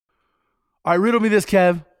All right, riddle me this,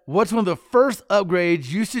 Kev. What's one of the first upgrades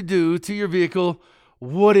you should do to your vehicle?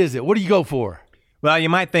 What is it? What do you go for? Well, you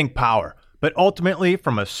might think power, but ultimately,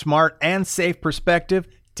 from a smart and safe perspective,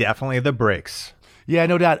 definitely the brakes. Yeah,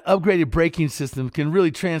 no doubt. Upgraded braking system can really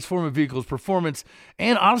transform a vehicle's performance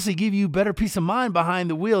and honestly give you better peace of mind behind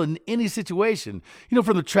the wheel in any situation. You know,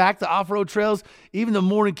 from the track to off-road trails, even the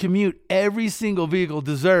morning commute, every single vehicle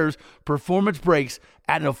deserves performance brakes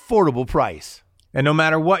at an affordable price. And no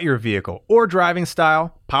matter what your vehicle or driving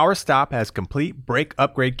style, PowerStop has complete brake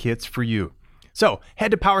upgrade kits for you. So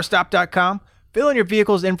head to PowerStop.com, fill in your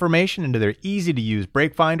vehicle's information into their easy-to-use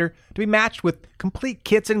brake finder to be matched with complete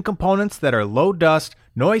kits and components that are low dust,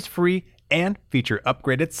 noise-free, and feature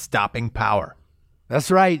upgraded stopping power.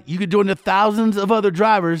 That's right. You could join the thousands of other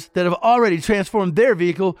drivers that have already transformed their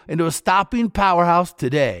vehicle into a stopping powerhouse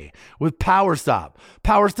today with PowerStop.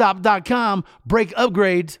 PowerStop.com, brake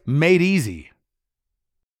upgrades made easy.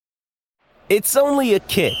 It's only a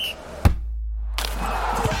kick,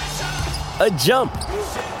 a jump,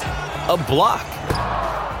 a block.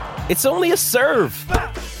 It's only a serve.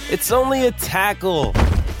 It's only a tackle,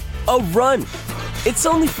 a run. It's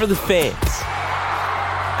only for the fans.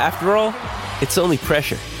 After all, it's only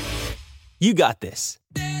pressure. You got this.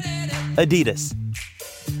 Adidas.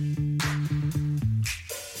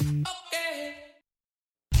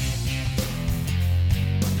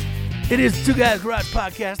 It is Two Guys Garage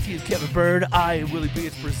Podcast. He is Kevin Bird. I am Willie B.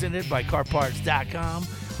 It's presented by CarParts.com.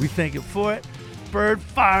 We thank him for it. Bird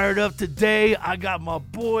fired up today. I got my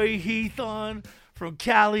boy Heath on from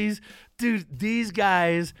Cali's. Dude, these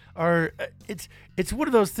guys are, it's one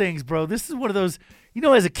of those things, bro. This is one of those, you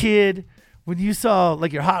know, as a kid, when you saw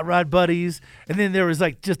like your hot rod buddies, and then there was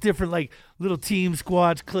like just different like little team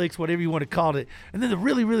squads, cliques, whatever you want to call it. And then the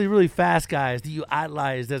really, really, really fast guys that you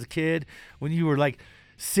idolized as a kid when you were like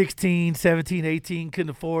 16, 17, 18,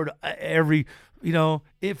 couldn't afford every, you know,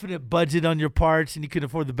 infinite budget on your parts, and you couldn't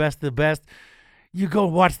afford the best of the best. You go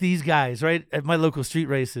watch these guys, right, at my local street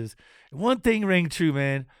races. One thing rang true,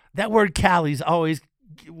 man. That word Cali's always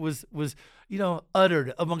was you know,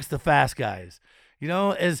 uttered amongst the fast guys. You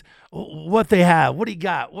know, as what they have, what he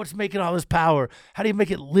got, what's making all this power, how do you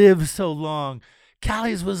make it live so long?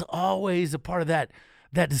 Cali's was always a part of that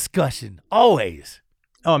discussion, always.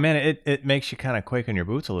 Oh, man, it makes you kind of quake in your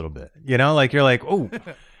boots a little bit. You know, like you're like, oh,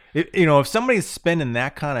 you know, if somebody's spending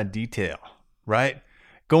that kind of detail, right,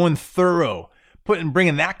 going thorough,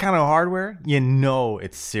 bringing that kind of hardware, you know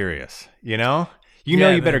it's serious, you know? You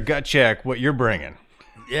know you better gut check what you're bringing.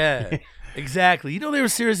 Yeah, exactly. You know they were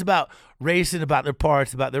serious about racing, about their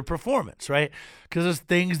parts, about their performance, right? Because there's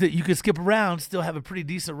things that you could skip around, still have a pretty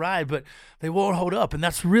decent ride, but they won't hold up. And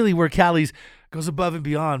that's really where Cali's goes above and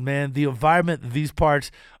beyond, man. The environment that these parts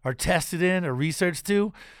are tested in or researched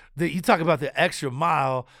to, that you talk about the extra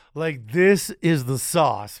mile, like this is the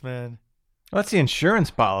sauce, man. Well, that's the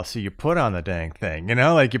insurance policy you put on the dang thing, you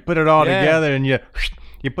know? Like you put it all together and you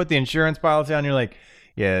put the insurance policy on, you're like,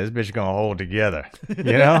 yeah, this bitch is going to hold together, you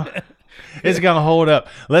know? It's going to hold up.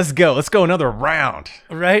 Let's go another round.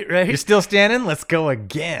 Right. You're still standing? Let's go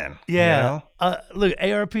again. Yeah. You know? Look,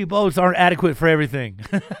 ARP bolts aren't adequate for everything.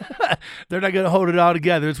 They're not going to hold it all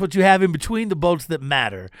together. It's what you have in between the bolts that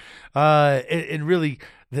matter. And really,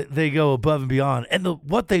 they go above and beyond. And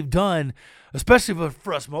what they've done, especially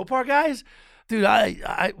for us Mopar guys, dude,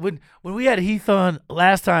 when we had Heath on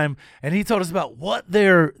last time, and he told us about what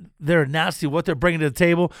they're announcing, what they're bringing to the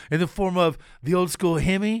table in the form of the old school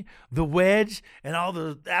Hemi, the wedge, and all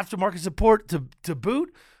the aftermarket support to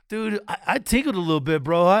boot. Dude, I tinkled a little bit,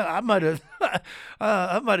 bro. I might have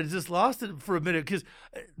just lost it for a minute because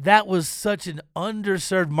that was such an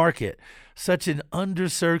underserved market, such an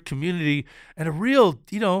underserved community, and a real,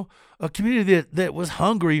 you know, a community that was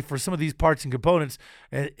hungry for some of these parts and components,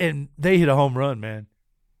 and they hit a home run, man.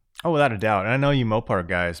 Oh, without a doubt. And I know you Mopar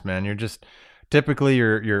guys, man. You're just typically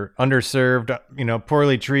you're underserved, you know,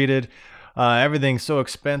 poorly treated. Everything's so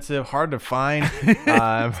expensive, hard to find.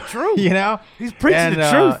 True. You know? He's preaching the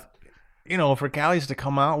truth. You know, for Cali's to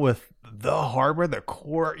come out with the hardware, the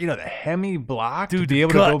core, you know, the Hemi block, dude, to be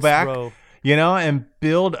able to go back, bro. You know, and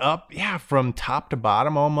build up, from top to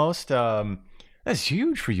bottom almost. That's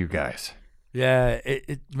huge for you guys. Yeah,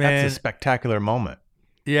 man. That's a spectacular moment.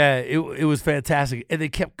 Yeah, it was fantastic. And they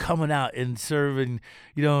kept coming out and serving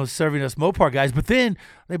us Mopar guys, but then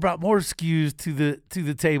they brought more SKUs to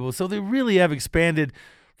the table. So they really have expanded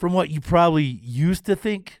from what you probably used to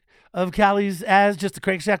think of Cali's as just a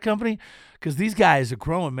crankshaft company, because these guys are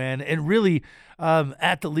growing, man. And really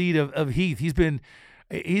at the lead of Heath, he's been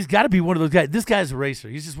He's got to be one of those guys. This guy's a racer.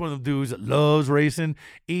 He's just one of them dudes that loves racing,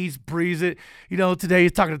 eats, breathes it. Today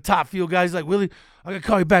he's talking to Top Fuel guys. He's like, Willie, I got to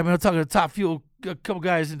call you back, man. I'm talking to Top Fuel, a couple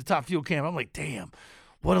guys in the Top Fuel camp. I'm like, damn,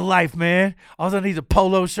 what a life, man. All I need is a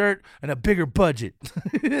polo shirt and a bigger budget.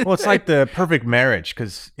 Well, it's like the perfect marriage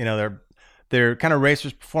because, they're kind of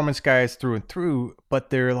racers, performance guys through and through, but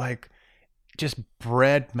they're like just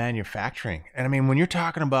bred manufacturing. And I mean, when you're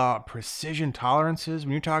talking about precision tolerances,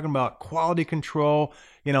 when you're talking about quality control,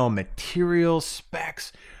 material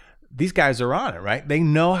specs, these guys are on it, right? They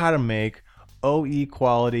know how to make OE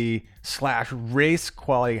quality / race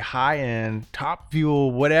quality, high end, Top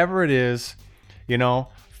Fuel, whatever it is,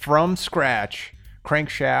 from scratch.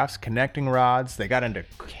 Crankshafts, connecting rods. They got into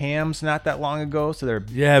cams not that long ago, so they're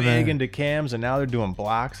big into cams, and now they're doing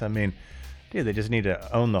blocks. I mean, dude, they just need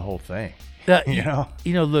to own the whole thing. Look,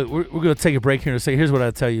 we're gonna take a break here and say, here's what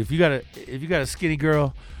I tell you: if you got a skinny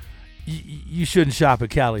girl, you shouldn't shop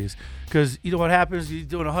at Cali's. Because you know what happens? You're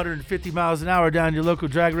doing 150 miles an hour down your local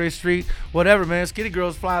drag race street, whatever, man. Skinny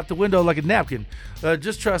girls fly out the window like a napkin.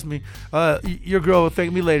 Just trust me. Your girl will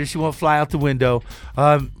thank me later. She won't fly out the window.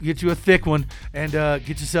 Get you a thick one and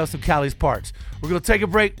get yourself some Cali's parts. We're going to take a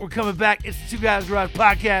break. We're coming back. It's the Two Guys Garage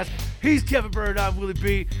Podcast. He's Kevin Bird. I'm Willie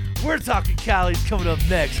B. We're talking Cali's coming up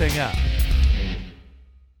next. Hang out.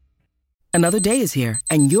 Another day is here,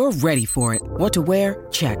 and you're ready for it. What to wear?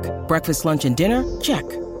 Check. Breakfast, lunch, and dinner? Check.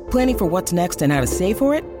 Planning for what's next and how to save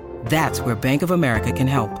for it? That's where Bank of America can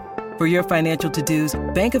help. For your financial to-dos,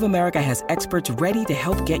 Bank of America has experts ready to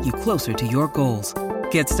help get you closer to your goals.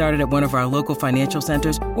 Get started at one of our local financial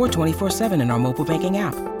centers or 24/7 in our mobile banking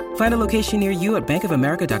app. Find a location near you at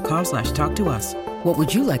bankofamerica.com/talktous. What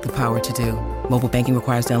would you like the power to do? Mobile banking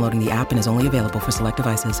requires downloading the app and is only available for select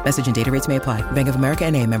devices. Message and data rates may apply. Bank of America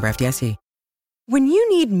NA, member FDIC. When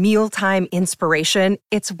you need mealtime inspiration,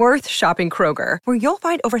 it's worth shopping Kroger, where you'll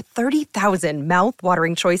find over 30,000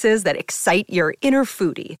 mouth-watering choices that excite your inner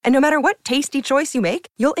foodie. And no matter what tasty choice you make,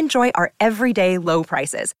 you'll enjoy our everyday low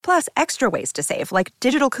prices, plus extra ways to save, like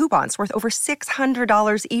digital coupons worth over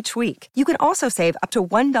 $600 each week. You can also save up to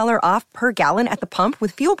 $1 off per gallon at the pump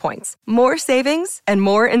with fuel points. More savings and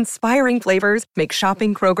more inspiring flavors make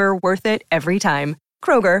shopping Kroger worth it every time.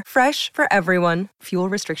 Kroger, fresh for everyone. Fuel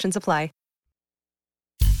restrictions apply.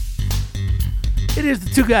 It is the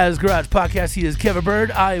Two Guys Garage Podcast. He is Kevin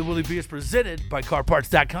Bird. I am Willie B. It's presented by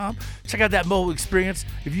CarParts.com. Check out that mobile experience.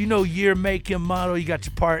 If you know year, make, and model, you got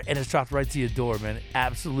your part, and it's dropped right to your door, man.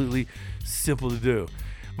 Absolutely simple to do.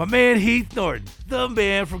 My man Heath Norton, the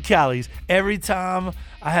man from Cali's. Every time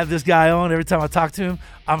I have this guy on, every time I talk to him,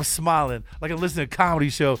 I'm smiling like I'm listening to a comedy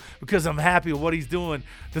show because I'm happy with what he's doing,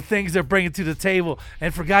 the things they're bringing to the table.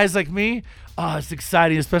 And for guys like me, it's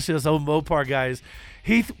exciting, especially us old Mopar guys.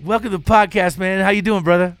 Heath, welcome to the podcast, man. How you doing,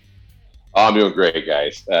 brother? Oh, I'm doing great,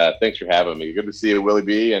 guys. Thanks for having me. Good to see you, Willie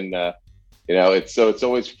B. And it's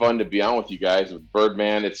always fun to be on with you guys with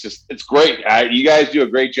Birdman. It's great. You guys do a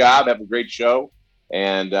great job, have a great show,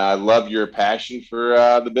 and I love your passion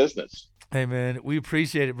for the business. Hey, man, we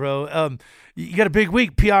appreciate it, bro. You got a big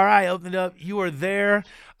week. PRI opened up. You are there.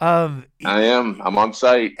 I am. I'm on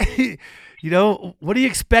site. What are you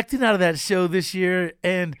expecting out of that show this year?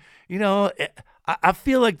 And I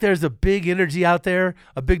feel like there's a big energy out there,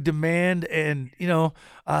 a big demand, and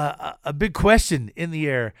a big question in the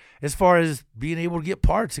air as far as being able to get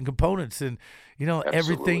parts and components and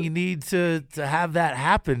everything you need to have that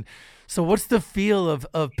happen. So what's the feel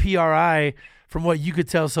of PRI from what you could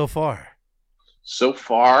tell so far? So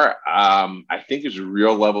far, I think there's a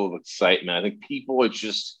real level of excitement. I think people are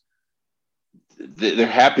just they're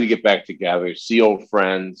happy to get back together, see old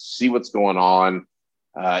friends, see what's going on.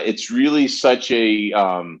 It's really such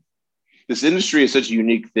this industry is such a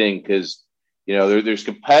unique thing because, there's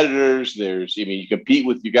competitors. You compete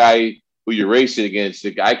with your guy who you're racing against.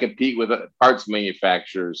 I compete with parts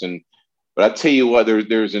manufacturers. But I tell you what,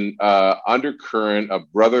 there's an undercurrent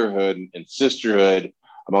of brotherhood and sisterhood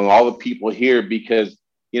among all the people here because,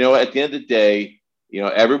 at the end of the day,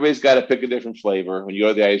 everybody's got to pick a different flavor. When you go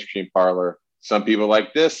to the ice cream parlor, some people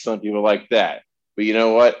like this, some people like that. But you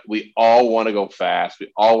know what? We all want to go fast.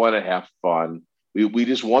 We all want to have fun. We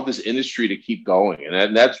just want this industry to keep going.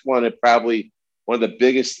 And that's one of the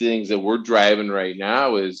biggest things that we're driving right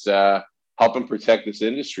now is helping protect this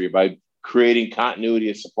industry by creating continuity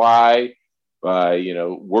of supply, by,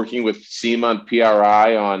 working with SEMA and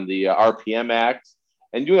PRI on the RPM Act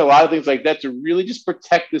and doing a lot of things like that to really just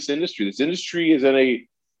protect this industry. This industry is in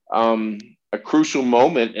a crucial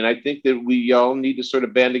moment. And I think that we all need to sort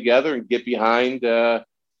of band together and get behind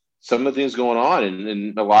some of the things going on.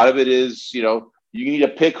 And a lot of it is, you need to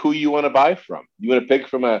pick who you want to buy from. You want to pick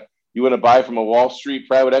from a You want to buy from a Wall Street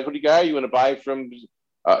private equity guy? You want to buy from,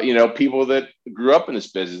 people that grew up in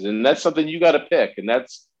this business? And that's something you got to pick. And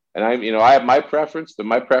I have my preference, but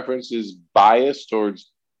my preference is biased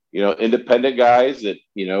towards, independent guys that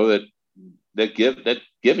give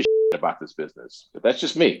a shit about this business. But that's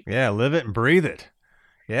just me. Yeah. Live it and breathe it.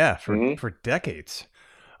 Yeah. For decades.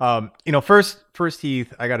 First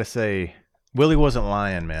Heath, I got to say, Willie wasn't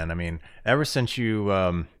lying, man. I mean, ever since you,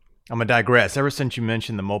 I'm gonna digress. Ever since you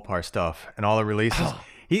mentioned the Mopar stuff and all the releases,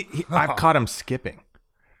 I've caught him skipping.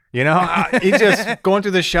 He's just going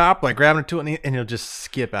through the shop, like grabbing a tool, and he'll just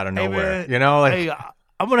skip out of nowhere. Hey,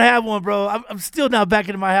 I'm gonna have one, bro. I'm still not back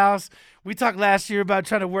into my house. We talked last year about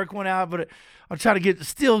trying to work one out, but I'm trying to get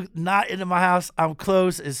still not into my house. I'm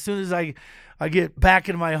close. As soon as I get back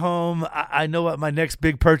into my home, I know what my next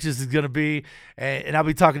big purchase is going to be, and I'll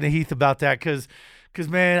be talking to Heath about that because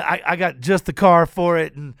man, I got just the car for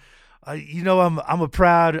it, and I'm a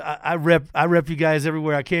proud. I rep you guys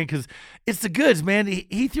everywhere I can because it's the goods, man.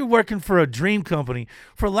 Heath, you're working for a dream company.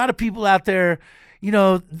 For a lot of people out there,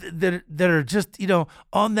 that are just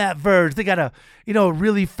on that verge. They got a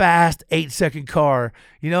really fast 8-second car,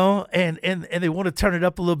 and they want to turn it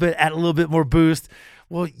up a little bit, add a little bit more boost.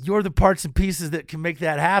 Well, you're the parts and pieces that can make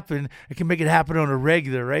that happen. It can make it happen on a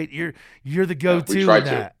regular, right? You're the go-to in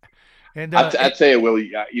that. And I tell you,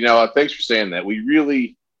 Willie, thanks for saying that. We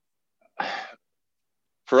really,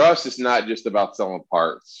 for us, it's not just about selling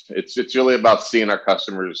parts. It's really about seeing our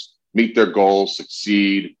customers meet their goals,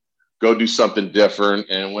 succeed, go do something different.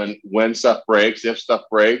 And when stuff breaks, if stuff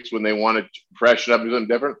breaks, when they want to freshen up and do something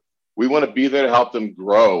different, we want to be there to help them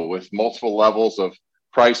grow with multiple levels of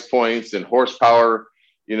price points and horsepower.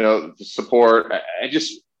 The support.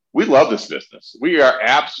 We love this business. We are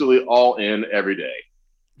absolutely all in every day.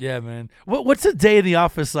 Yeah, man. What's a day in the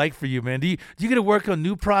office like for you, man? Do you get to work on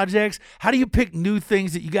new projects? How do you pick new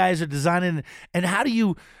things that you guys are designing? And how do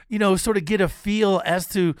you, sort of get a feel as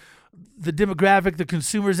to the demographic, the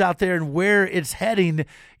consumers out there and where it's heading,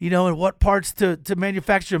 and what parts to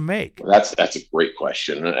manufacture and make? That's a great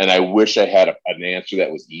question. And I wish I had an answer that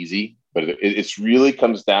was easy, but it really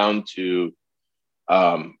comes down to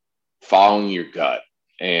following your gut.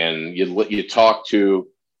 And you talk to,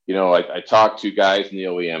 I talk to guys in the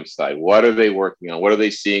OEM side. What are they working on? What are they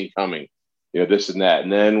seeing coming? This and that.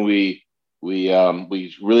 And then we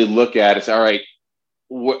really look at it. All right,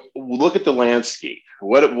 look at the landscape.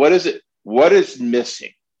 What is it? What is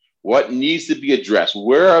missing? What needs to be addressed?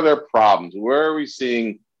 Where are there problems? Where are we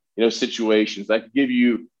seeing, situations I could give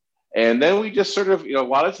you? And then we just sort of, a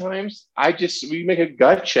lot of times we make a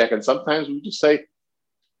gut check, and sometimes we just say,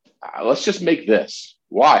 let's just make this.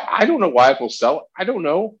 Why? I don't know why it will sell. I don't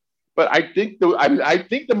know, but I think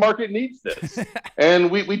the market needs this,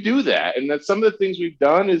 and we do that. And that some of the things we've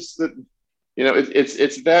done is that,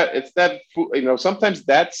 it's that sometimes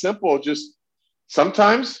that simple. Just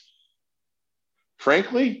sometimes,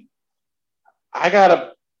 frankly, I got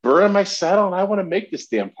a burr in my saddle, and I want to make this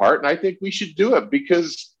damn part, and I think we should do it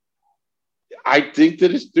because I think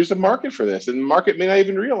that there's a market for this, and the market may not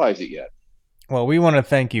even realize it yet. Well, we want to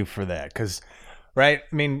thank you for that because, right?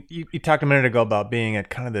 I mean, you talked a minute ago about being at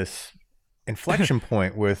kind of this inflection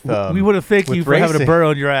point with. We want to thank you for having a burr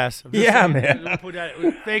on your ass. Yeah, man.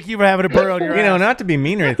 Thank you for having a burr on your ass. Not to be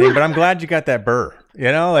mean or anything, but I'm glad you got that burr.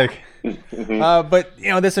 But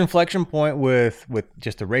this inflection point with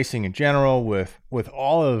just the racing in general, with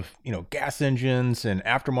all of gas engines and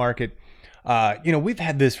aftermarket. We've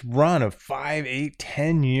had this run of 5, 8,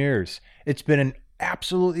 10 years. It's been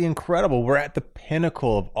absolutely incredible. We're at the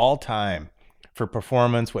pinnacle of all time for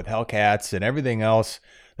performance with Hellcats and everything else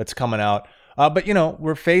that's coming out. But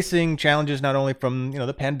we're facing challenges not only from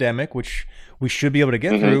the pandemic, which we should be able to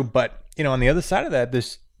get through, but on the other side of that,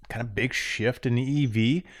 this kind of big shift in the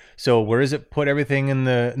EV. So where does it put everything in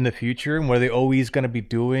the future, and what are the OEs going to be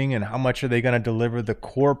doing, and how much are they going to deliver the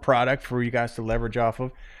core product for you guys to leverage off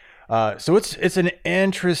of? So it's an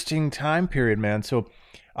interesting time period, man. So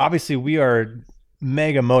obviously we are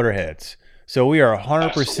mega motorheads. So we are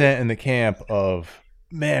 100% in the camp of,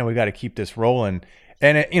 man, we got to keep this rolling.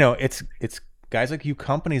 And it's guys like you,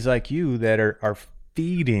 companies like you that are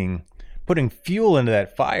putting fuel into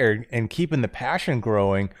that fire and keeping the passion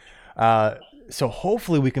growing. So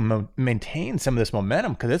hopefully we can maintain some of this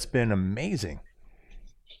momentum because it's been amazing.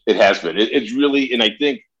 It has been. It's really, and I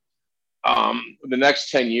think the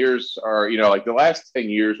next 10 years are, the last 10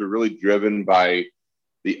 years were really driven by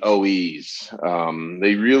the OEs.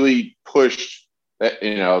 They really pushed,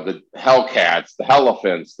 the Hellcats, the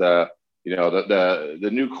Elephants, the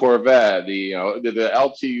new Corvette, the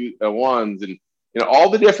LT1s, and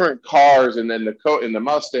all the different cars, and then the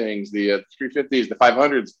Mustangs, the 350s, the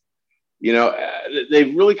 500s.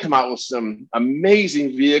 they've really come out with some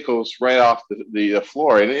amazing vehicles right off the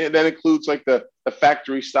floor. And that includes like the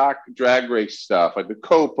factory stock drag race stuff, like the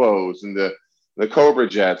Copos and the Cobra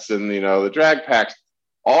Jets and, the drag packs,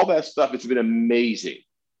 all that stuff. It's been amazing.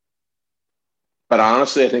 But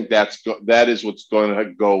honestly, I think that is what's going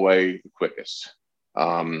to go away the quickest.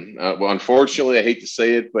 Well, unfortunately, I hate to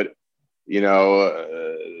say it, but,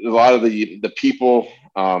 a lot of the people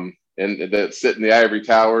and that sit in the ivory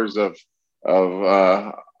towers of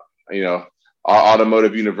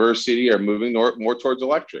automotive university are moving more towards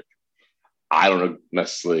electric. I don't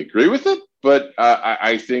necessarily agree with it, but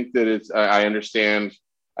I think that I understand.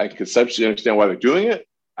 I conceptually understand why they're doing it.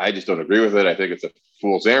 I just don't agree with it. I think it's a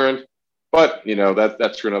fool's errand. But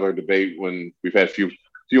that's for another debate when we've had a few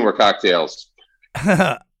more cocktails.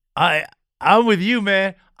 I'm with you,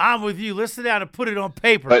 man. I'm with you. Let's sit down and put it on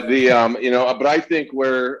paper. But but I think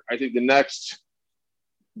the next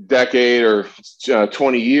decade or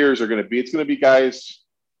 20 years are going to be, it's going to be guys,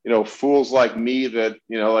 fools like me that,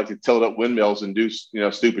 like to tilt up windmills and do,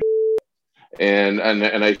 stupid. And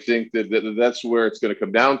I think that's where it's going to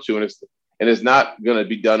come down to. And it's not going to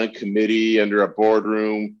be done in committee under a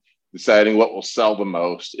boardroom deciding what will sell the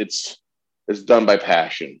most. It's done by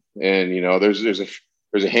passion. And,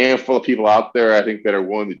 there's a handful of people out there, I think, that are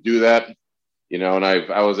willing to do that. And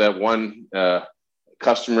I was at one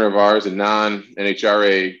customer of ours, a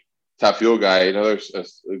non-NHRA top fuel guy. There's a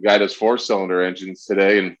guy does 4-cylinder engines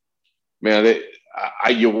today. And man,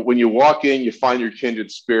 when you walk in, you find your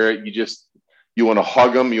kindred spirit. You want to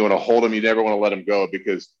hug them. You want to hold them. You never want to let them go,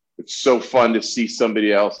 because it's so fun to see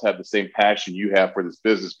somebody else have the same passion you have for this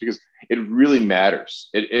business, because it really matters.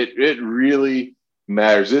 It really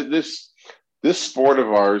matters. This sport of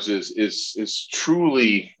ours is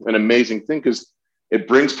truly an amazing thing, because it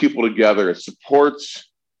brings people together. It supports,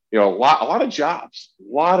 a lot of jobs,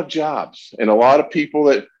 and a lot of people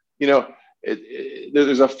that,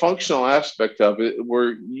 there's a functional aspect of it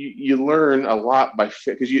where you learn a lot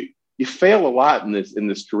because you fail a lot in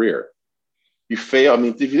this career. You fail. I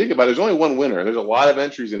mean, if you think about it, there's only one winner. There's a lot of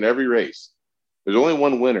entries in every race. There's only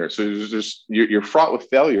one winner. So you're fraught with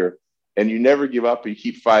failure, and you never give up, and you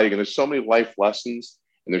keep fighting. And there's so many life lessons,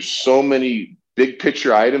 and there's so many big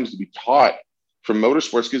picture items to be taught from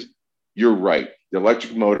motorsports, because you're right. The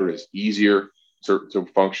electric motor is easier to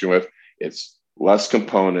function with. It's less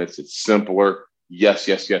components. It's simpler. Yes.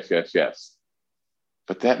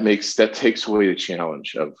 But that takes away the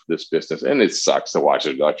challenge of this business. And it sucks to watch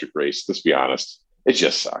an electric race. Let's be honest. It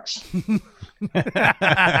just sucks. Yeah,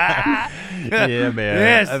 man.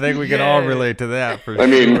 Yes, I think we can all relate to that for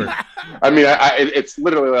sure. It's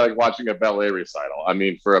literally like watching a ballet recital.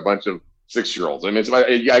 For a bunch of 6-year-olds. I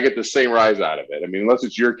get the same rise out of it. Unless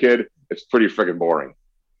it's your kid, it's pretty freaking boring.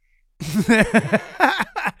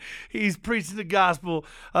 He's preaching the gospel.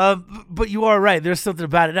 But you are right. There's something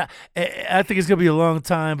about it. I think it's going to be a long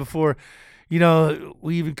time before,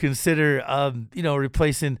 we even consider,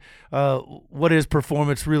 replacing what is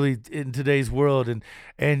performance really in today's world.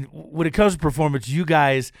 And when it comes to performance, you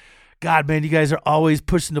guys, God, man, you guys are always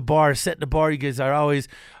pushing the bar, setting the bar. You guys are always,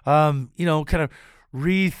 kind of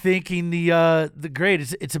rethinking the grade.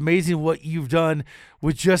 It's amazing what you've done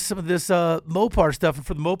with just some of this Mopar stuff. And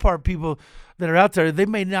for the Mopar people that are out there, they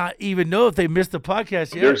may not even know if they missed the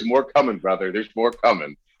podcast yet. There's more coming, brother. There's more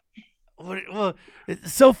coming. Well,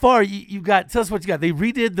 so far you got. Tell us what you got. They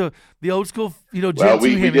redid the old school, Gen 2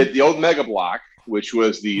 we did the old Mega Block, which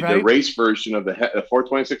was the race version of the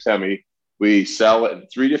 426 Hemi. We sell it in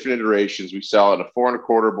 3 different iterations. We sell it in a 4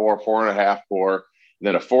 1/4 bore, 4 1/2 bore, and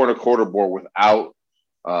then a 4 1/4 bore without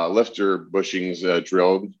lifter bushings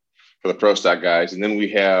drilled for the pro stock guys. And then we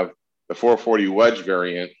have the 440 wedge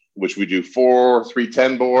variant, which we do 4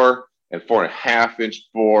 310 bore and 4 1/2 inch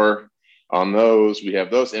bore on those. We have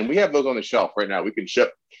those, and we have those on the shelf right now. We can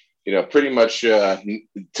ship, pretty much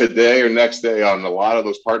today or next day on a lot of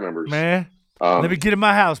those part numbers. Man, let me get in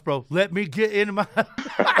my house, bro. Let me get into my house.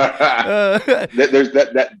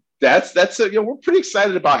 That's we're pretty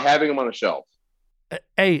excited about having them on the shelf.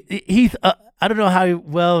 Hey, Heath, I don't know how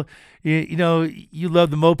well you love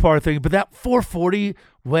the Mopar thing, but that 440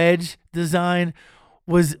 wedge design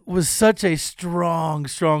was such a strong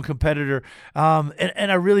competitor,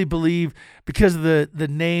 and I really believe because of the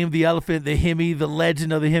name, the elephant, the Hemi, the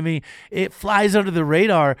legend of the Hemi, it flies under the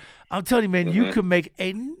radar. I'm telling you, man, you could make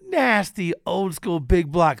a nasty old school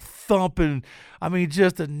big block thumping.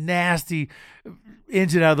 Just a nasty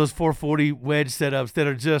engine out of those 440 wedge setups that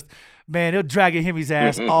are just, man, it'll drag a Hemi's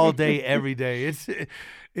ass all day, every day.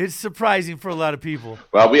 It's surprising for a lot of people.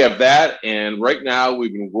 Well, we have that, and right now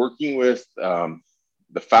we've been working with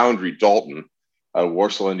the foundry Dalton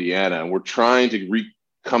Warsaw, Indiana, and we're trying to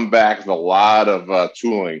come back with a lot of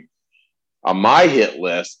tooling. On my hit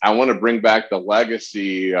list, I want to bring back the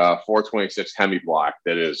legacy 426 Hemi block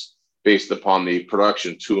that is based upon the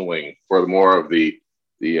production tooling for more of the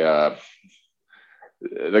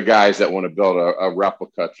guys that want to build a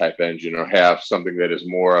replica type engine or have something that is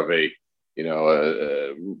more of a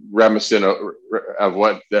reminiscent of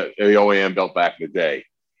what the OEM built back in the day.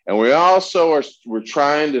 And we also we're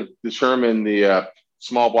trying to determine the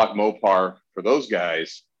small block Mopar for those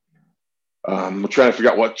guys. We're trying to figure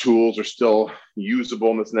out what tools are still usable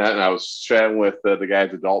in this and that. And I was chatting with the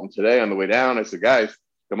guys at Dalton today on the way down. I said, guys,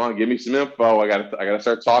 come on, give me some info. I gotta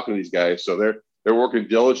start talking to these guys. So they're working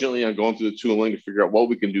diligently on going through the tooling to figure out what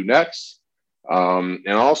we can do next. And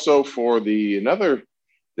also for another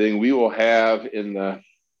thing we will have in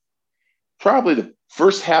probably the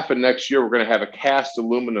first half of next year, we're going to have a cast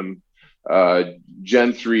aluminum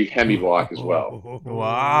Gen 3 Hemi block as well.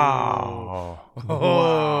 Wow.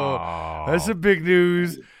 That's a big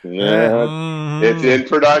news. Yeah. It's in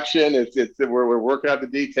production. We're working out the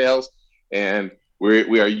details, and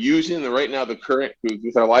we are using right now the current,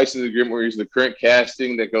 with our license agreement, we're using the current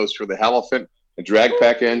casting that goes for the Elephant and drag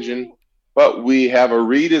pack engine. But we have a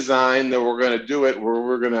redesign that we're going to do it where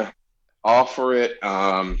we're going to offer it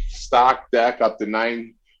stock deck up to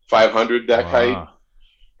 9,500 deck height.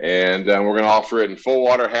 And we're going to offer it in full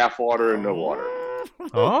water, half water, and no water.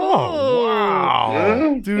 Oh,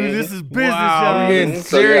 wow. Dude, this is business. Wow, I'm getting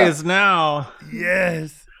serious now.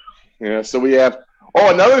 Yes. Yeah, so we have,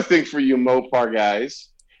 another thing for you Mopar guys.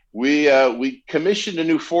 We commissioned a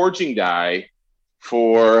new forging die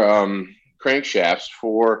for crankshafts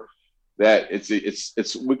for that.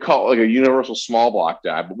 It's we call it like a universal small block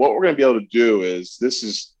die. But what we're going to be able to do is this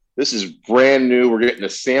is brand new. We're getting the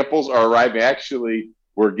samples are arriving. Actually,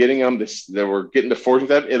 we're getting them. We're getting the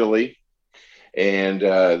forging out of Italy, and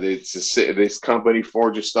this company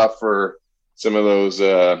forges stuff for some of those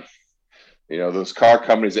those car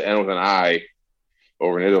companies that end with an I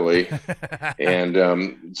over in Italy, and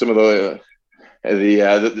some of we're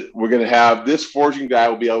going to have this forging die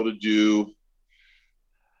will be able to do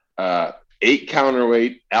 8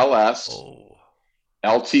 counterweight LS,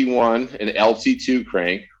 LT1, and LT2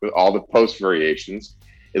 crank with all the post variations.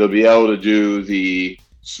 It'll be able to do the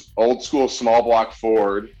old school small block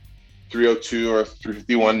Ford 302 or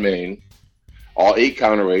 351 main, all 8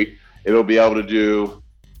 counterweight. It'll be able to do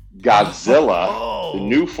Godzilla, the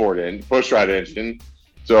new Ford pushrod engine.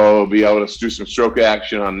 So it'll be able to do some stroke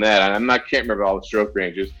action on that. And can't remember all the stroke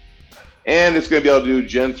ranges. And it's going to be able to do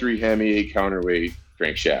Gen 3 Hemi 8 counterweight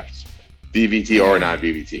crankshafts, DVT or not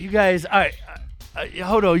DVT. You guys, all right.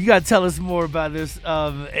 Hold on, you got to tell us more about this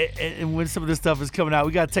and when some of this stuff is coming out.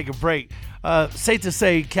 We got to take a break. Safe to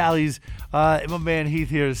say, Callie's, my man Heath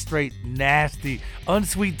here is straight nasty,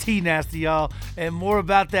 unsweet tea nasty, y'all. And more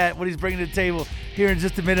about that, what he's bringing to the table here in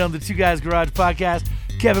just a minute on the Two Guys Garage podcast.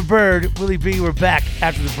 Kevin Bird, Willie B, we're back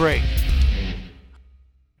after the break.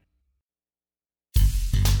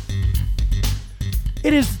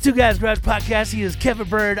 It is the Two Guys Garage podcast. He is Kevin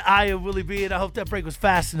Bird. I am Willie B. And I hope that break was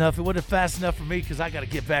fast enough. It wasn't fast enough for me because I got to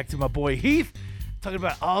get back to my boy Heath, talking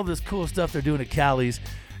about all this cool stuff they're doing at Callie's.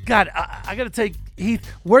 God, I got to take Heath,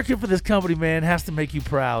 working for this company, man, has to make you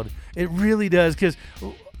proud. It really does, because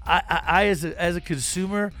I as a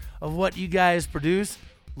consumer of what you guys produce,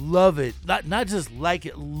 love it. Not just like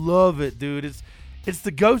it, love it, dude. It's the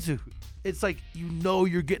go-to. It's like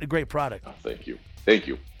you're getting a great product. Oh, thank you.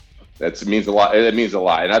 That means a lot. It means a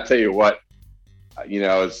lot. And I tell you what,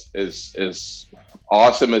 as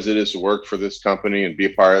awesome as it is to work for this company and be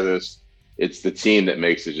a part of this, it's the team that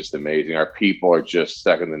makes it just amazing. Our people are just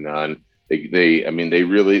second to none. They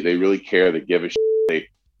really care. They give a shit.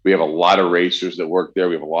 We have a lot of racers that work there.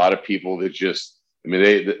 We have a lot of people that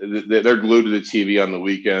they're glued to the TV on the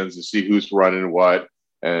weekends to see who's running what,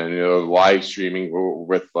 and live streaming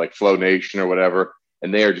with like Flow Nation or whatever.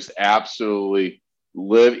 And they are just absolutely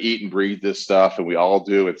live, eat, and breathe this stuff, and we all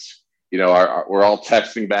do. It's we're all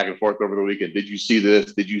texting back and forth over the weekend. Did you see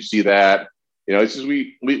this? Did you see that? It's just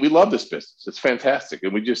we love this business. It's fantastic,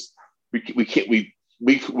 and we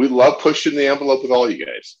love pushing the envelope with all you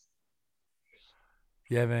guys.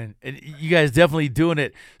 Yeah, man, and you guys definitely doing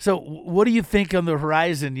it. So, what do you think on the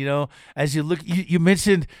horizon? As you look, you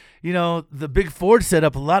mentioned, the big Ford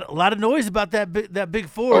setup. A lot of noise about that big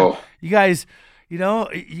Ford. Oh. You guys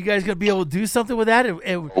gonna be able to do something with that?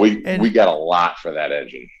 We got a lot for that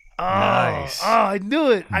engine. Oh, Nice. Oh, I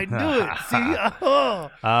knew it. See,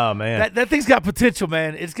 Oh man, that thing's got potential,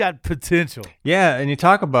 man. It's got potential. yeah. And you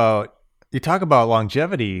talk about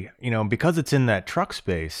longevity. Because it's in that truck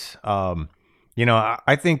space. I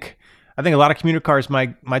think I think a lot of commuter cars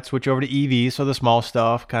might switch over to EVs, so the small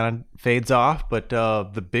stuff kind of fades off. But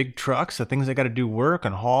the big trucks, the things that got to do work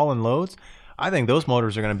and haul and loads, I think those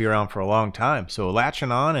motors are going to be around for a long time. So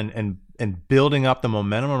latching on and building up the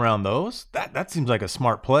momentum around those, that seems like a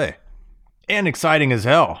smart play and exciting as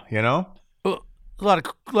hell, you know? A lot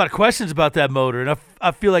of questions about that motor, and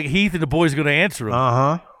I feel like Heath and the boys are going to answer them.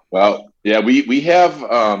 Uh-huh. Well, yeah, we have,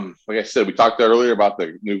 like I said, we talked earlier about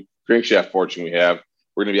the new crankshaft forging we have.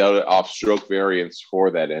 We're going to be able to off-stroke variants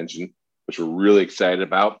for that engine, which we're really excited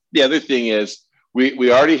about. The other thing is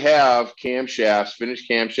we already have camshafts,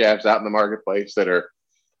 finished camshafts out in the marketplace that are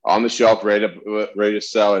on the shelf, ready to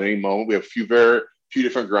sell at any moment. We have a few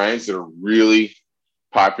different grinds that are really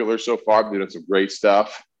popular so far. We've done some great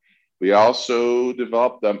stuff. We also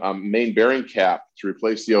developed a main bearing cap to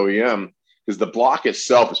replace the OEM because the block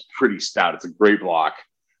itself is pretty stout. It's a great block.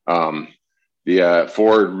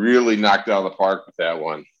 Ford really knocked it out of the park with that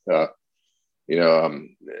one.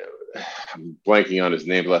 I'm blanking on his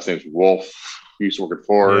name. The last name's Wolf. He used to work at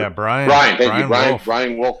Ford. Yeah, Brian. Thank you, Brian. Wolf.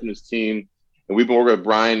 Brian Wolf and his team. And we've been working with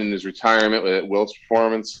Brian in his retirement with Willis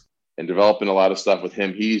Performance and developing a lot of stuff with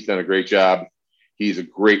him. He's done a great job. He's a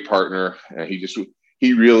great partner. And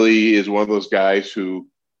he really is one of those guys who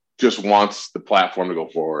just wants the platform to go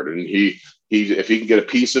forward. And if he can get a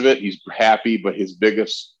piece of it, he's happy. But his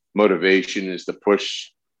biggest motivation is to push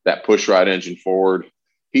that push rod engine forward.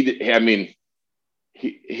 He doesn't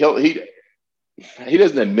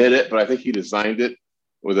admit it, but I think he designed it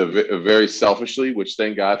with a very selfishly, which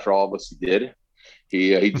thank God for all of us he did.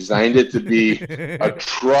 He designed it to be a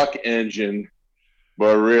truck engine,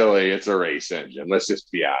 but really it's a race engine. Let's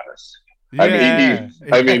just be honest. Yeah.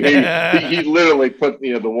 He literally put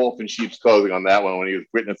the wolf in sheep's clothing on that one when he was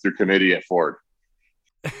putting it through committee at Ford.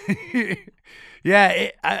 Yeah,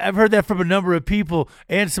 I've heard that from a number of people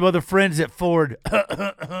and some other friends at Ford.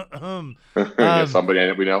 Somebody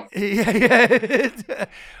that we know. Yeah.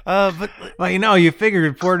 Well, you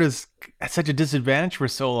figured Ford is at such a disadvantage for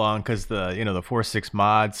so long because the 4.6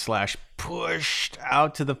 mod / pushed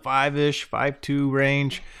out to the 5-ish, 5.2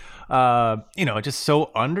 range. Just so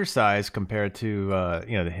undersized compared to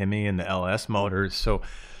the Hemi and the LS motors. So,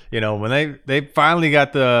 when they finally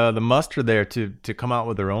got the muster there to come out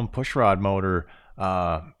with their own pushrod motor,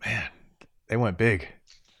 man, they went big.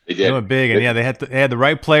 They did. They went big, and they had the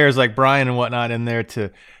right players like Brian and whatnot in there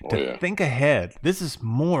to think ahead. This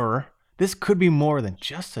could be more than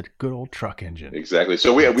just a good old truck engine. Exactly.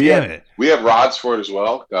 So we have rods for it as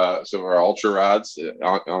well. Some of our ultra rods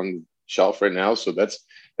on shelf right now. So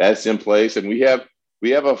that's in place, and we have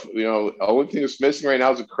only thing that's missing right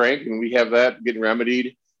now is a crank, and we have that getting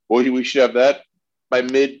remedied. Well, we should have that by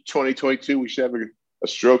mid 2022. We should have a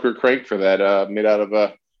stroker crank for that made out of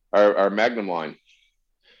our Magnum line.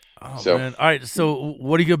 Oh man! All right. So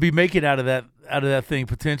what are you gonna be making out of that thing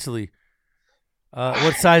potentially?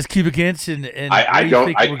 What size cubic inch and I don't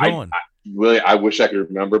think we're going? I wish I could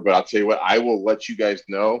remember, but I'll tell you what. I will let you guys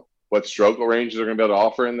know what stroke ranges are going to be able to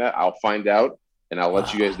offer in that. I'll find out and I'll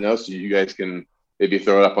let you guys know so you guys can maybe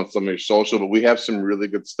throw it up on some of your social. But we have some really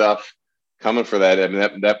good stuff coming for that. I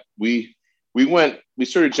mean, that we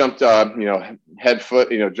sort of jumped head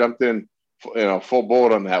foot, jumped in, full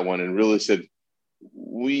bolt on that one and really said,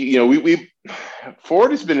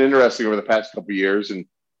 Ford has been interesting over the past couple of years, and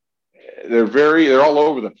they're all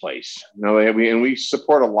over the place. We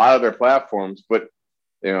support a lot of their platforms, but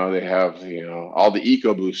they have all the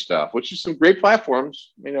EcoBoost stuff, which is some great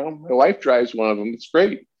platforms. My wife drives one of them; it's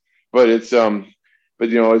great. But it's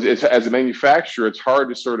as a manufacturer, it's hard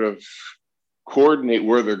to sort of coordinate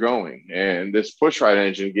where they're going. And this pushrod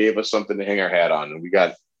engine gave us something to hang our hat on, and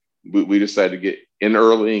we decided to get in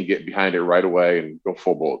early and get behind it right away and go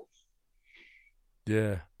full bolt.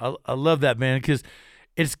 Yeah, I love that, man, because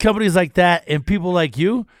it's companies like that and people like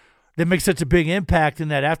you that make such a big impact in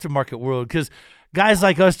that aftermarket world, because guys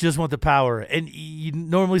like us just want the power, and you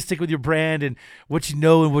normally stick with your brand and what you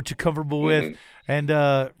know and what you're comfortable with. And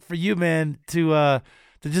for you, man, to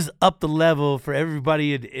just up the level for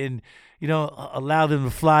everybody and allow them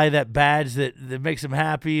to fly that badge that makes them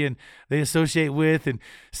happy and they associate with, and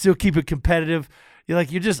still keep it competitive. You're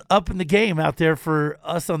just upping the game out there for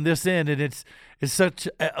us on this end, and it's such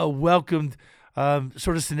a welcomed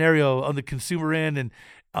sort of scenario on the consumer end, and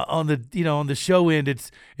on the show end.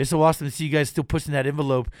 It's so awesome to see you guys still pushing that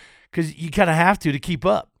envelope, because you kind of have to keep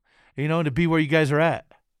up, and to be where you guys are at.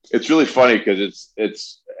 It's really funny because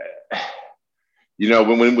it's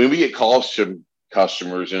when we get calls from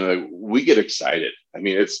customers, we get excited. I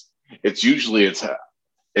mean, it's usually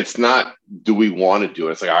it's not, do we want to do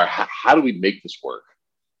it? It's like, how do we make this work?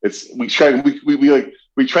 We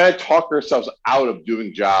we try to talk ourselves out of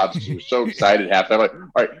doing jobs because we're so excited half the time. Like, all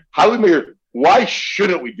right, how do we make it? Why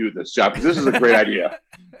shouldn't we do this job? Because this is a great idea.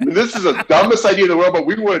 I mean, this is the dumbest idea in the world, but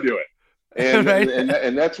we want to do it. And Right.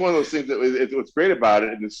 and that's one of those things that what's great about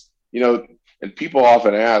it. And it's, and people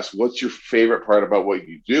often ask, what's your favorite part about what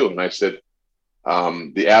you do? And I said,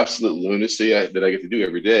 the absolute lunacy that I get to do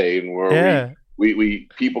every day, and where we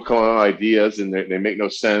people come on ideas and they make no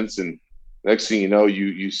sense, and next thing you know,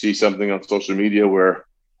 you see something on social media where,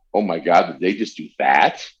 oh my God, did they just do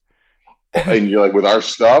that? And you're like, with our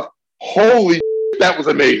stuff, holy that was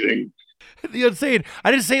amazing. You know what I'm saying? I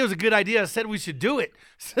didn't say it was a good idea. I said we should do it.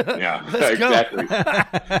 Yeah, Let's exactly.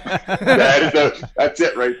 That's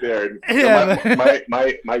it right there. Yeah.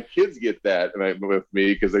 My kids get that with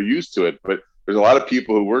me because they're used to it. But there's a lot of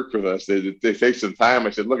people who work for us. They take some time. I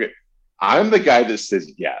said, look, I'm the guy that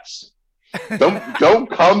says yes. Don't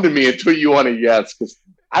come to me until you want a yes, because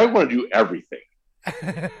I want to do everything.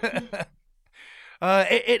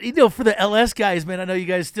 For the LS guys, man, I know you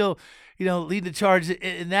guys still, lead the charge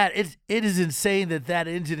in that. It is insane that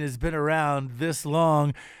engine has been around this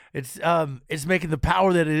long. It's making the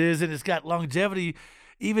power that it is, and it's got longevity.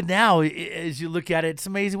 Even now, as you look at it, it's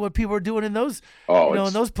amazing what people are doing in those,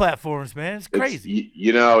 in those platforms, man. It's crazy.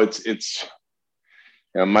 It's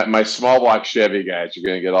my small block Chevy guys are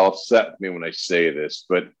going to get all upset with me when I say this,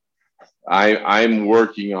 but I'm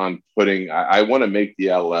working on I want to make the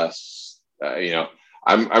LS,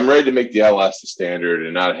 I'm ready to make the LS the standard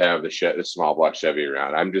and not have the small block Chevy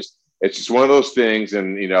around. It's just one of those things.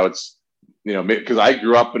 And, because I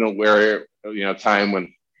grew up in a time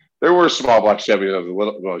when there were small block Chevys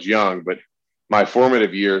when I was young, but my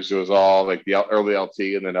formative years, it was all like the early LT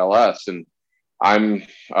and then LS. And I'm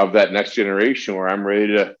of that next generation where I'm ready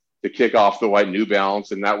to kick off the white New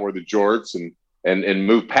Balance and not wear the jorts and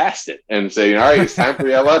move past it and say, all right, it's time for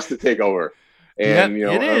the LS to take over. And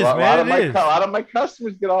a lot of my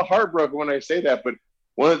customers get all heartbroken when I say that. But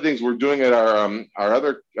one of the things we're doing at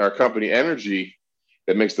our company Energy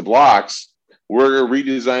that makes the blocks, we're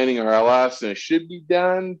redesigning our LS, and it should be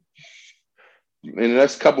done in the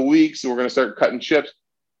next couple of weeks. We're going to start cutting chips.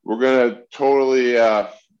 We're going to totally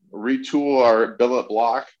retool our billet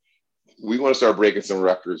block. We want to start breaking some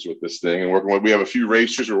records with this thing, and we have a few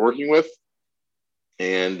racers we're working with,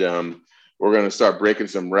 and we're going to start breaking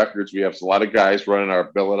some records. We have a lot of guys running our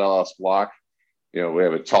billet LS block. We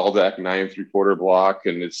have a tall deck 9 3/4 block,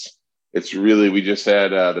 and it's really, we just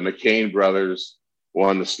had the McCain brothers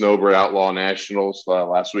won the Snowbird Outlaw Nationals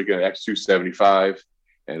last weekend at X275,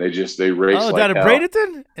 and they raced like hell.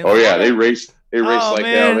 Bradenton? Oh yeah, they raced like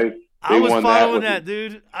hell. I was following that,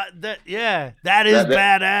 dude. That is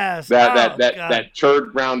badass. That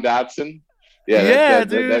turd brown Datsun. Yeah,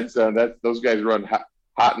 dude. That's those guys run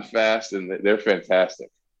hot and fast, and they're fantastic.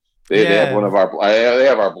 They have they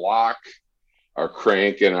have our block, our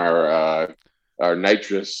crank, and our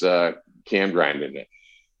nitrous cam grind in it.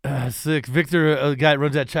 Sick. Victor, a guy that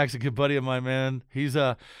runs that track's a good buddy of mine, man. He's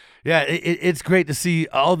it's great to see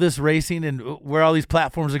all this racing and where all these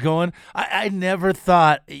platforms are going. I never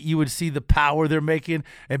thought you would see the power they're making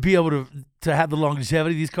and be able to have the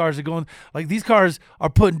longevity these cars are going. Like, these cars are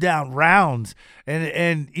putting down rounds,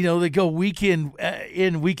 and they go week in,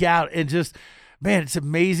 week out, and just, man, it's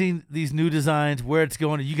amazing, these new designs, where it's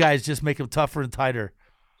going, and you guys just make them tougher and tighter.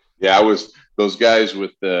 Yeah, I was those guys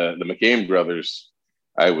with the McCain brothers.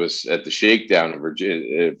 I was at the shakedown in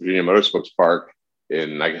Virginia Motorsports Park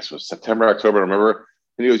in, I guess it was September, October, I remember.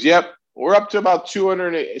 And he goes, yep, we're up to about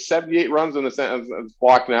 278 runs on this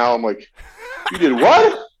block now. I'm like, you did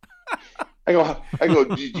what? I go,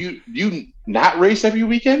 did you not race every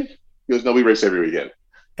weekend? He goes, no, we race every weekend.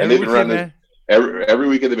 And they've been running this every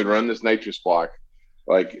weekend. They've been running this nitrous block.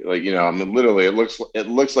 Like, I mean, literally, it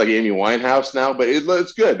looks like Amy Winehouse now, but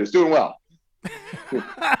it's good. It's doing well.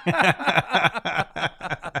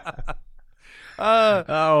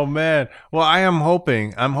 Oh man. Well, I'm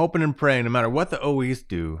hoping and praying, no matter what the OEs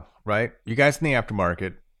do, right? You guys in the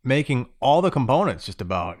aftermarket making all the components, just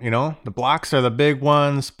about, the blocks are the big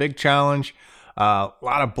ones, big challenge. A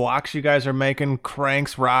lot of blocks you guys are making,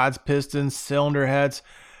 cranks, rods, pistons, cylinder heads,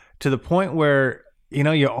 to the point where,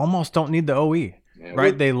 you almost don't need the OE. Yeah,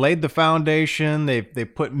 right? They laid the foundation. They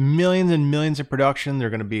put millions and millions of production. They're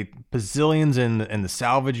going to be bazillions in the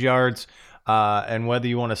salvage yards. And whether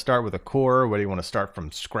you want to start with a core, whether you want to start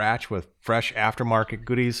from scratch with fresh aftermarket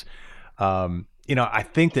goodies, I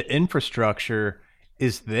think the infrastructure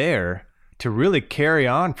is there to really carry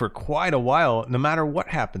on for quite a while, no matter what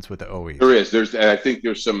happens with the OE. There is. I think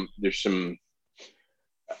there's going to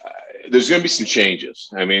be some changes.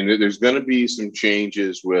 I mean, there's going to be some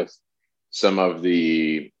changes with some of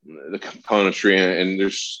the componentry, and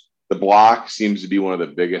there's the block seems to be one of the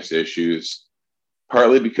biggest issues,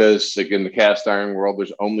 partly because like in the cast iron world,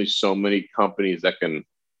 there's only so many companies that can,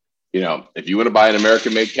 if you want to buy an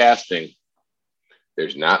American made casting,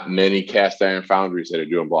 there's not many cast iron foundries that are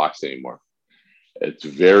doing blocks anymore. It's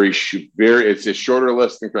it's a shorter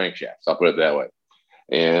list than crankshafts. I'll put it that way.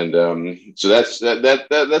 And so that's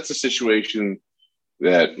a situation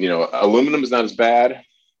that, aluminum is not as bad,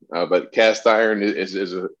 but cast iron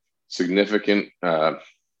is a significant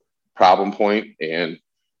problem point. And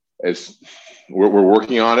as we're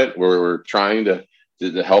working on it, we're trying to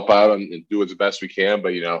help out and do it the best we can.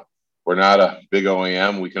 But, we're not a big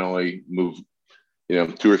OEM. We can only move,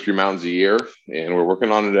 2 or 3 mountains a year, and we're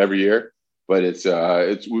working on it every year. But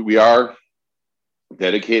we are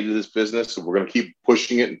dedicated to this business, so we're going to keep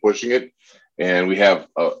pushing it. And we have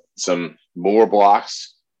some more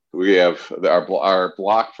blocks. We have our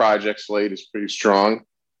block project slate is pretty strong.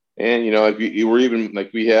 And,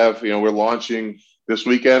 we're launching this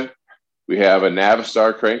weekend. We have a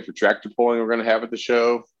Navistar crank for tractor pulling we're going to have at the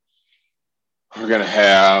show. We're going to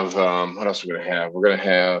have, what else we're going to have? We're going to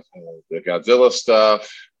have the Godzilla stuff.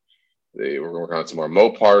 We're working on some more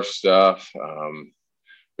Mopar stuff.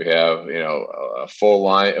 We have, a full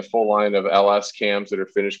line of LS cams that are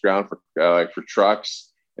finished ground for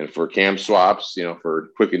trucks and for cam swaps,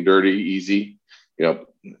 for quick and dirty, easy,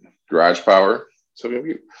 garage power. So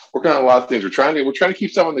we're working on a lot of things. We're trying to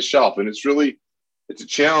keep stuff on the shelf, and it's a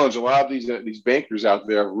challenge. A lot of these bankers out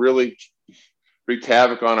there really wreaked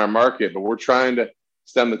havoc on our market, but we're trying to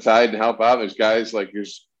stem the tide and help out. There's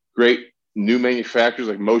great new manufacturers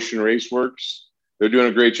like Motion Raceworks. They're doing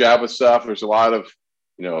a great job with stuff. There's a lot of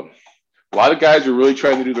guys who are really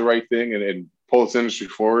trying to do the right thing and pull this industry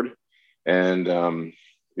forward. And we're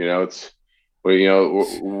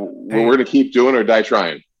going to keep doing or die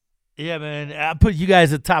trying. Yeah, man. I put you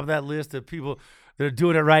guys at the top of that list of people that are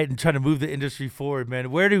doing it right and trying to move the industry forward,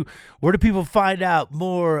 man. Where do people find out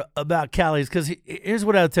more about Callie's? Because here's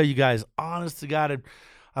what I'll tell you guys. Honest to God,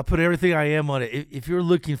 I put everything I am on it. If you're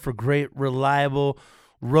looking for great, reliable,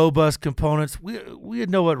 robust components, we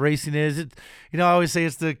know what racing is. I always say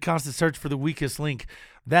it's the constant search for the weakest link.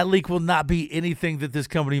 That link will not be anything that this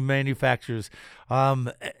company manufactures.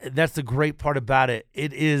 That's the great part about it.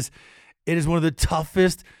 It is one of the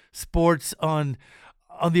toughest sports on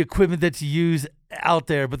the equipment that you use out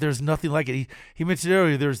there, but there's nothing like it. He mentioned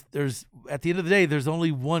earlier, there's at the end of the day, there's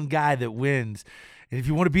only one guy that wins. And if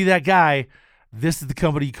you want to be that guy, this is the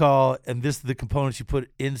company you call, and this is the components you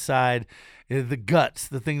put inside, the guts,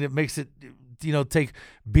 the thing that makes it, take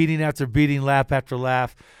beating after beating, lap after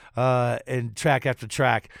lap, and track after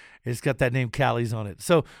track. It's got that name Callie's on it.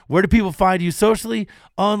 So where do people find you socially,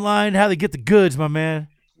 online? How they get the goods, my man?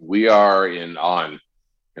 We are on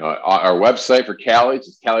our website for Callie's.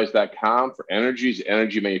 It's Callie's.com. For Energies,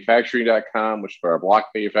 energymanufacturing.com, which is for our block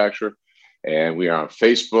manufacturer. And we are on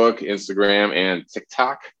Facebook, Instagram, and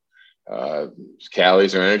TikTok.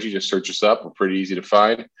 Callie's or Energy, just search us up. We're pretty easy to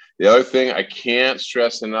find. The other thing I can't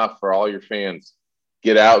stress enough for all your fans,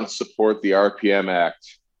 get out and support the RPM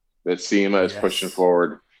Act that SEMA is pushing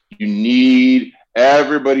forward.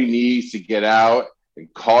 Everybody needs to get out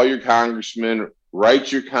and call your congressman,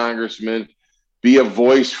 write your congressman, be a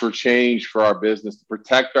voice for change for our business, to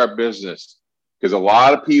protect our business, because a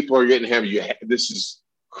lot of people are getting heavy. This is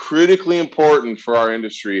critically important for our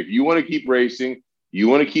industry. If you want to keep racing, you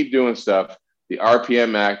want to keep doing stuff, the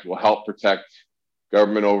RPM Act will help protect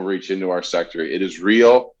government overreach into our sector. It is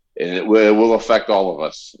real, and it will affect all of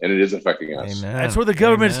us, and it is affecting us. Amen. That's where the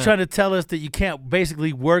government's trying to tell us that you can't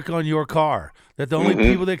basically work on your car, that the only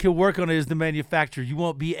people that can work on it is the manufacturer. You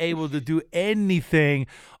won't be able to do anything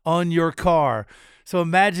on your car. So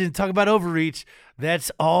imagine, talk about overreach,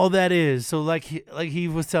 that's all that is. So like he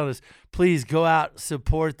was telling us, please go out,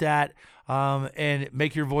 support that, and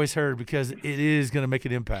make your voice heard, because it is going to make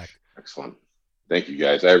an impact. Excellent. Thank you,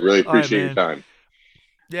 guys. I really appreciate your time.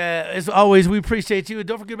 Yeah, as always, we appreciate you. And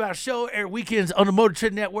don't forget about our show, air weekends on the Motor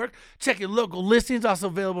Trend Network. Check your local listings. Also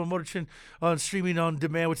available on Motor Trend on streaming on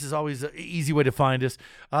demand, which is always an easy way to find us.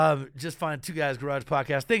 Just find Two Guys Garage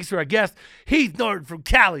Podcast. Thanks to our guest, Heath Norton from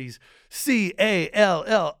Callie's,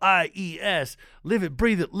 Callies. Live it,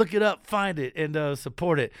 breathe it, look it up, find it, and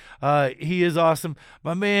support it. He is awesome.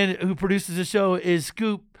 My man who produces the show is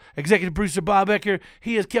Scoop. Executive producer Bob Ecker.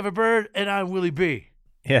 He is Kevin Bird, and I'm Willie B.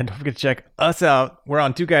 Yeah, and don't forget to check us out. We're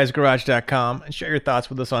on twoguysgarage.com, and share your thoughts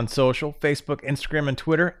with us on social, Facebook, Instagram, and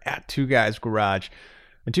Twitter at Two Guys Garage.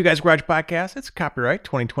 The Two Guys Garage Podcast, it's copyright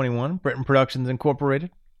 2021, Britain Productions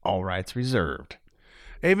Incorporated, all rights reserved.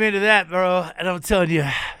 Amen to that, bro. And I'm telling you,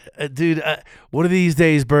 dude, one of these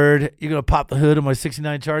days, Bird, you're going to pop the hood of my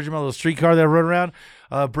 69 Charger, my little street car that I run around,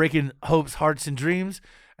 breaking hopes, hearts, and dreams.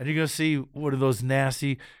 And you're going to see one of those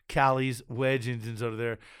nasty Cali's wedge engines over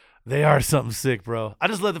there. They are something sick, bro. I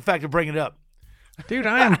just love the fact of bringing it up. Dude,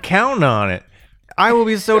 I am counting on it. I will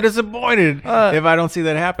be so disappointed if I don't see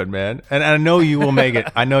that happen, man. And I know you will make it.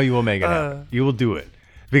 I know you will make it happen. You will do it.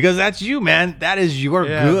 Because that's you, man. That is your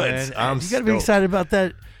goods. You got to be excited about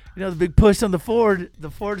that. You know, the big push on the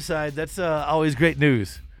Ford side. That's always great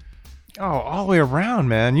news. Oh, all the way around,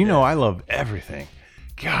 man. You know I love everything.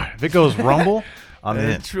 God, if it goes rumble, I'm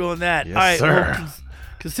in. True on that. Yes, all right, sir. well,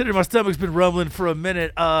 consider my stomach's been rumbling for a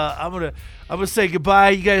minute. I'm gonna say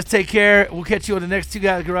goodbye. You guys take care. We'll catch you on the next Two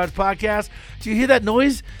Guys Garage podcast. Do you hear that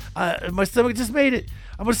noise? My stomach just made it.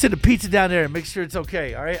 I'm gonna send a pizza down there and make sure it's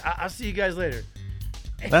okay. All right. I'll see you guys later.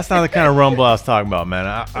 That's not the kind of rumble I was talking about, man.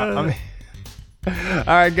 I mean, all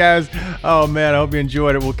right, guys. Oh, man, I hope you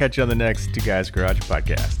enjoyed it. We'll catch you on the next Two Guys Garage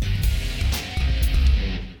podcast.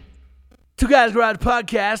 Two Guys Garage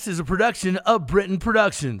Podcast is a production of Britain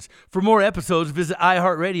Productions. For more episodes, visit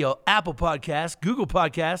iHeartRadio, Apple Podcasts, Google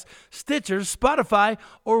Podcasts, Stitcher, Spotify,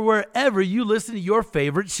 or wherever you listen to your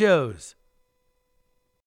favorite shows.